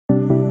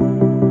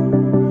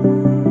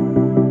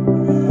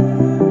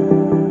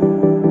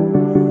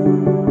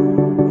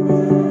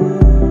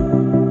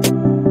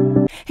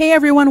Hey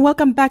everyone,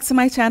 welcome back to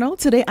my channel.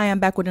 Today I am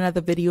back with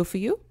another video for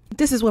you.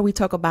 This is where we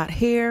talk about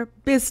hair,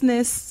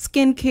 business,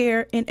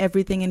 skincare, and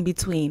everything in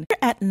between. Here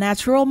at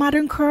Natural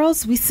Modern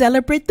Curls, we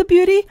celebrate the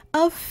beauty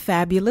of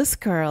fabulous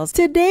curls.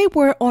 Today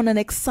we're on an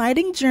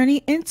exciting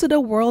journey into the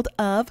world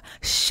of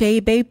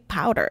Chebe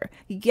Powder.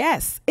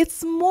 Yes,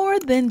 it's more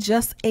than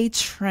just a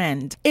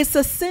trend. It's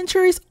a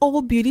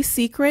centuries-old beauty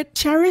secret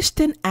cherished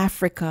in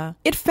Africa.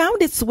 It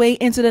found its way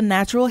into the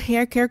natural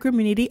hair care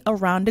community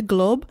around the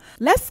globe.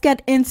 Let's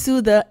get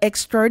into the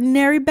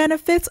extraordinary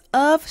benefits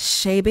of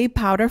Chebe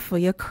Powder for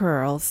your curls.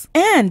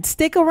 And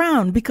stick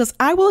around because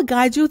I will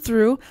guide you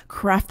through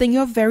crafting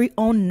your very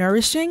own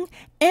nourishing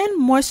and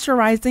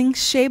moisturizing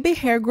Chebe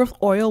hair growth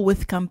oil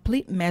with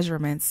complete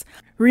measurements.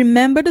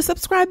 Remember to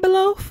subscribe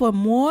below for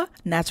more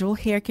natural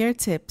hair care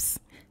tips.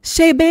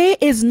 Chebe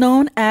is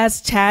known as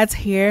Chad's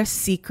hair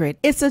secret.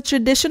 It's a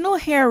traditional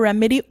hair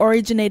remedy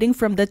originating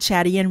from the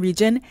Chadian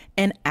region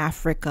in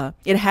Africa.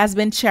 It has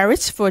been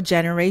cherished for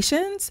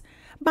generations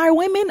by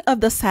women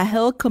of the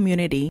Sahel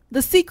community.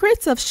 The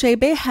secrets of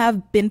Chebe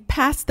have been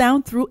passed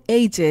down through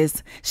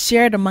ages,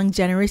 shared among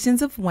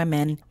generations of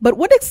women. But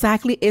what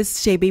exactly is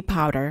Chebe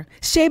powder?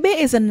 Chebe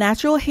is a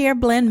natural hair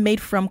blend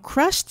made from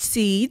crushed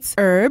seeds,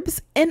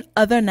 herbs, and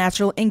other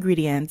natural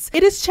ingredients.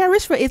 It is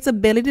cherished for its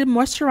ability to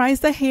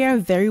moisturize the hair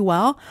very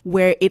well,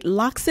 where it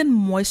locks in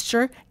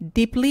moisture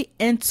deeply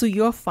into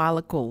your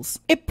follicles.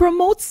 It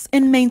promotes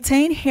and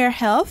maintains hair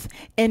health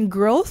and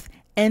growth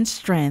and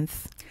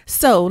strength.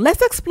 So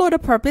let's explore the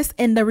purpose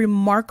and the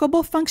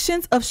remarkable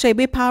functions of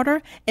Chebe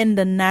powder in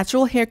the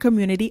natural hair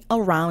community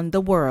around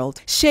the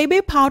world.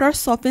 Chebe powder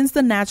softens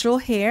the natural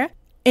hair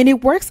and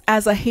it works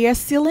as a hair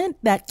sealant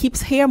that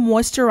keeps hair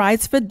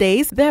moisturized for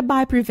days,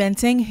 thereby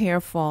preventing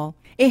hair fall.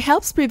 It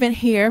helps prevent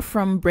hair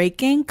from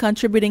breaking,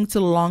 contributing to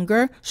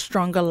longer,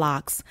 stronger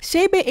locks.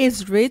 Chebe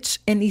is rich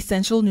in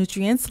essential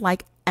nutrients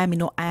like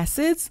amino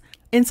acids,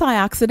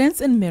 antioxidants,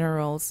 and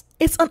minerals.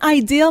 It's an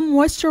ideal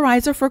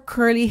moisturizer for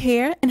curly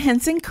hair,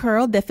 enhancing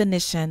curl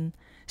definition.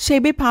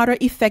 Chebe powder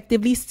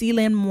effectively seals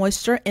in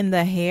moisture in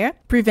the hair,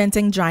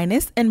 preventing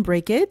dryness and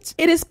breakage.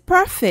 It is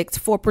perfect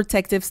for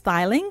protective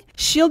styling,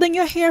 shielding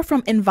your hair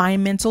from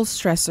environmental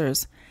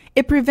stressors.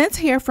 It prevents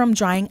hair from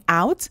drying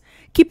out,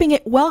 keeping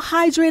it well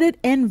hydrated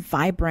and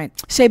vibrant.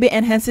 Chebe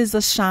enhances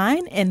the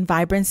shine and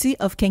vibrancy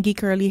of kinky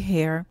curly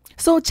hair.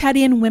 So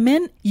Chadian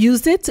women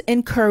use it to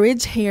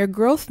encourage hair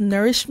growth,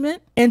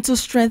 nourishment, and to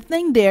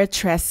strengthen their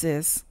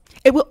tresses.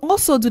 It will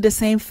also do the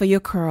same for your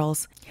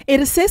curls. It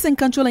assists in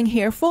controlling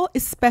hair fall,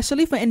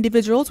 especially for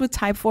individuals with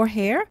type 4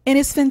 hair, and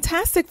is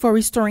fantastic for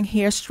restoring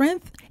hair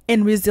strength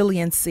and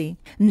resiliency.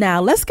 Now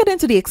let's get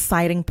into the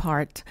exciting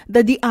part,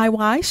 the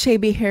DIY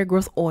Chebe hair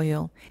growth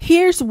oil.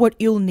 Here's what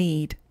you'll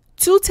need.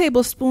 2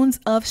 tablespoons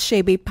of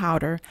Chebe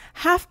powder,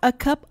 half a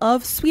cup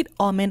of sweet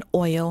almond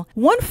oil,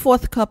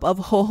 1/4 cup of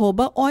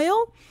jojoba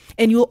oil,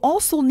 and you'll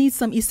also need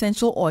some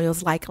essential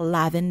oils like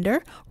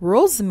lavender,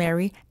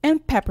 rosemary,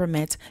 and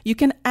peppermint. You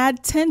can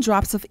add 10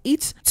 drops of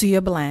each to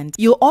your blend.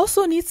 You'll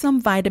also need some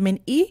vitamin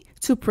E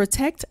to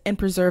protect and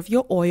preserve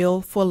your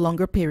oil for a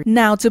longer period.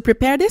 Now to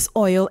prepare this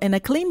oil in a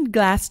clean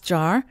glass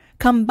jar,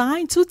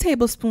 combine 2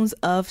 tablespoons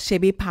of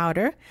Chebe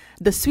powder,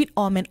 the sweet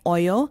almond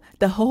oil,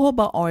 the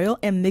jojoba oil,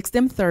 and mix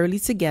them thoroughly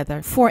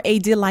together. For a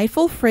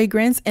delightful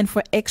fragrance and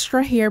for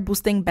extra hair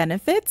boosting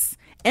benefits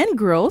and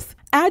growth,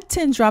 add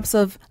 10 drops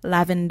of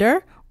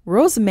lavender,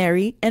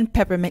 rosemary, and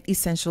peppermint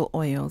essential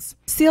oils.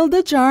 Seal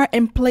the jar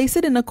and place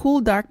it in a cool,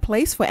 dark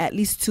place for at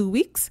least 2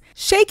 weeks,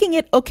 shaking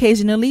it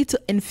occasionally to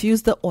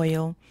infuse the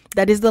oil.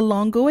 That is the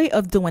longer way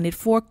of doing it.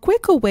 For a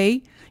quicker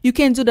way, you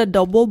can do the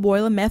double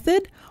boil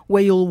method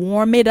where you'll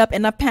warm it up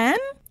in a pan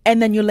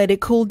and then you let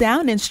it cool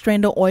down and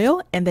strain the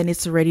oil and then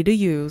it's ready to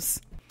use.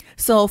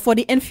 So for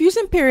the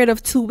infusion period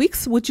of 2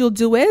 weeks, what you'll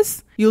do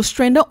is you'll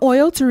strain the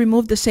oil to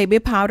remove the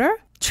Chebe powder.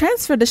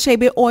 Transfer the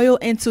Chebe oil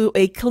into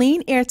a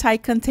clean,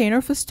 airtight container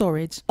for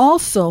storage.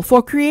 Also,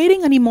 for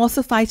creating an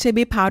emulsified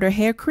Chebe powder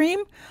hair cream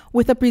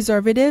with a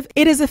preservative,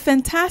 it is a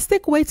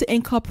fantastic way to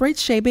incorporate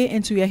Chebe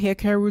into your hair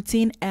care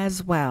routine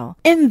as well.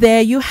 And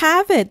there you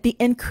have it, the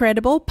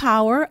incredible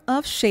power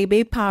of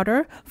Chebe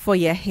powder for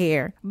your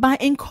hair. By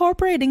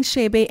incorporating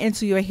Chebe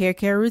into your hair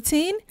care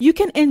routine, you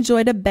can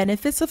enjoy the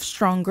benefits of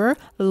stronger,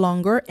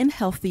 longer, and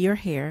healthier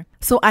hair.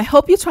 So I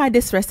hope you tried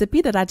this recipe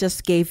that I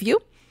just gave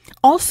you.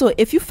 Also,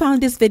 if you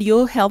found this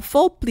video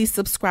helpful, please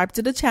subscribe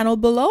to the channel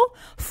below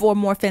for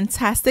more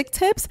fantastic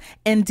tips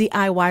and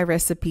DIY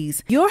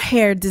recipes. Your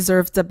hair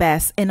deserves the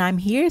best, and I'm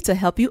here to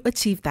help you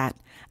achieve that.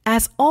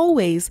 As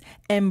always,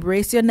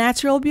 embrace your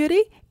natural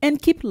beauty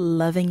and keep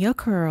loving your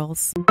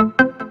curls.